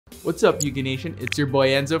What's up, Yuga Nation? It's your boy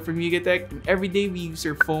Enzo from YugaTech, and every day we use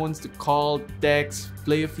our phones to call, text,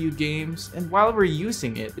 play a few games, and while we're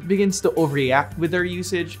using it, it begins to overreact with our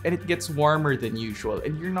usage and it gets warmer than usual,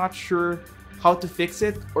 and you're not sure how to fix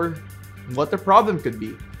it or what the problem could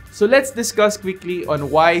be. So let's discuss quickly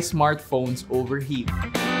on why smartphones overheat.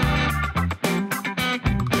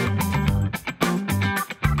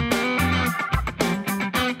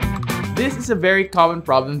 This is a very common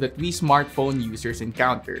problem that we smartphone users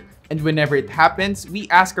encounter. And whenever it happens, we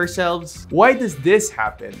ask ourselves, why does this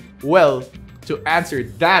happen? Well, to answer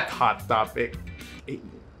that hot topic,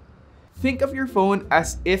 think of your phone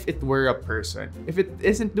as if it were a person. If it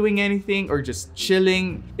isn't doing anything or just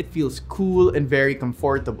chilling, it feels cool and very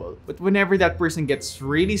comfortable. But whenever that person gets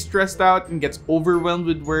really stressed out and gets overwhelmed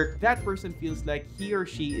with work, that person feels like he or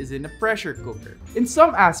she is in a pressure cooker. In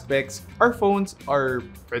some aspects, our phones are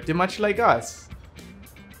pretty much like us.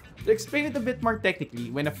 To explain it a bit more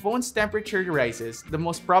technically, when a phone's temperature rises, the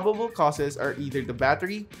most probable causes are either the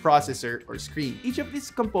battery, processor, or screen. Each of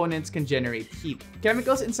these components can generate heat.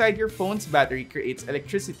 Chemicals inside your phone's battery creates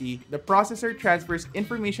electricity. The processor transfers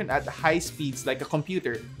information at high speeds like a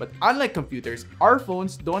computer. But unlike computers, our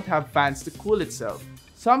phones don't have fans to cool itself.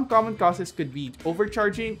 Some common causes could be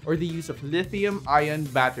overcharging or the use of lithium-ion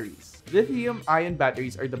batteries. Lithium-ion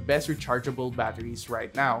batteries are the best rechargeable batteries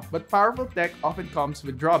right now, but powerful tech often comes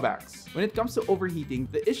with drawbacks. When it comes to overheating,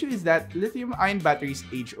 the issue is that lithium-ion batteries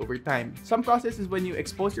age over time. Some causes is when you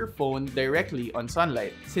expose your phone directly on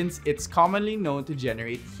sunlight, since it's commonly known to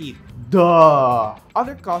generate heat. Duh!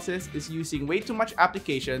 Other causes is using way too much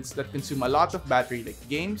applications that consume a lot of battery like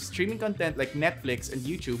games, streaming content like Netflix and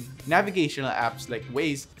YouTube, navigational apps like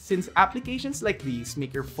Waze, since applications like these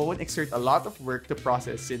make your phone exert a lot of work to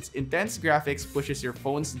process since intense graphics pushes your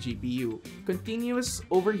phone's GPU. Continuous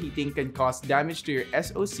overheating can cause damage to your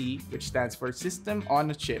SoC, which stands for System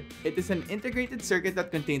on a Chip. It is an integrated circuit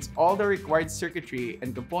that contains all the required circuitry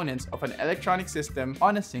and components of an electronic system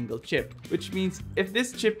on a single chip, which means if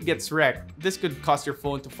this chip gets wrecked, this could cause your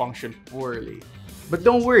phone to function poorly. But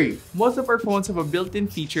don't worry, most of our phones have a built-in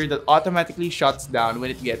feature that automatically shuts down when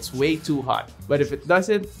it gets way too hot. But if it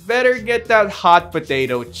doesn't, better get that hot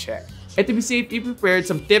potato checked. And to be safe, we prepared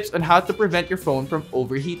some tips on how to prevent your phone from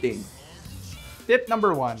overheating. Tip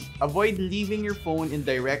number 1, avoid leaving your phone in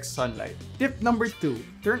direct sunlight. Tip number 2,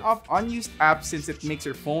 turn off unused apps since it makes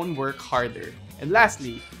your phone work harder. And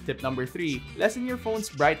lastly, tip number 3, lessen your phone's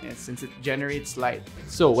brightness since it generates light.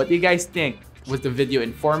 So what do you guys think? Was the video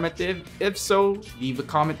informative? If so, leave a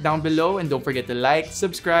comment down below and don't forget to like,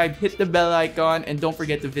 subscribe, hit the bell icon, and don't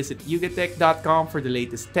forget to visit yugatech.com for the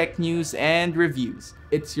latest tech news and reviews.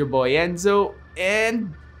 It's your boy Enzo,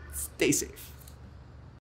 and stay safe.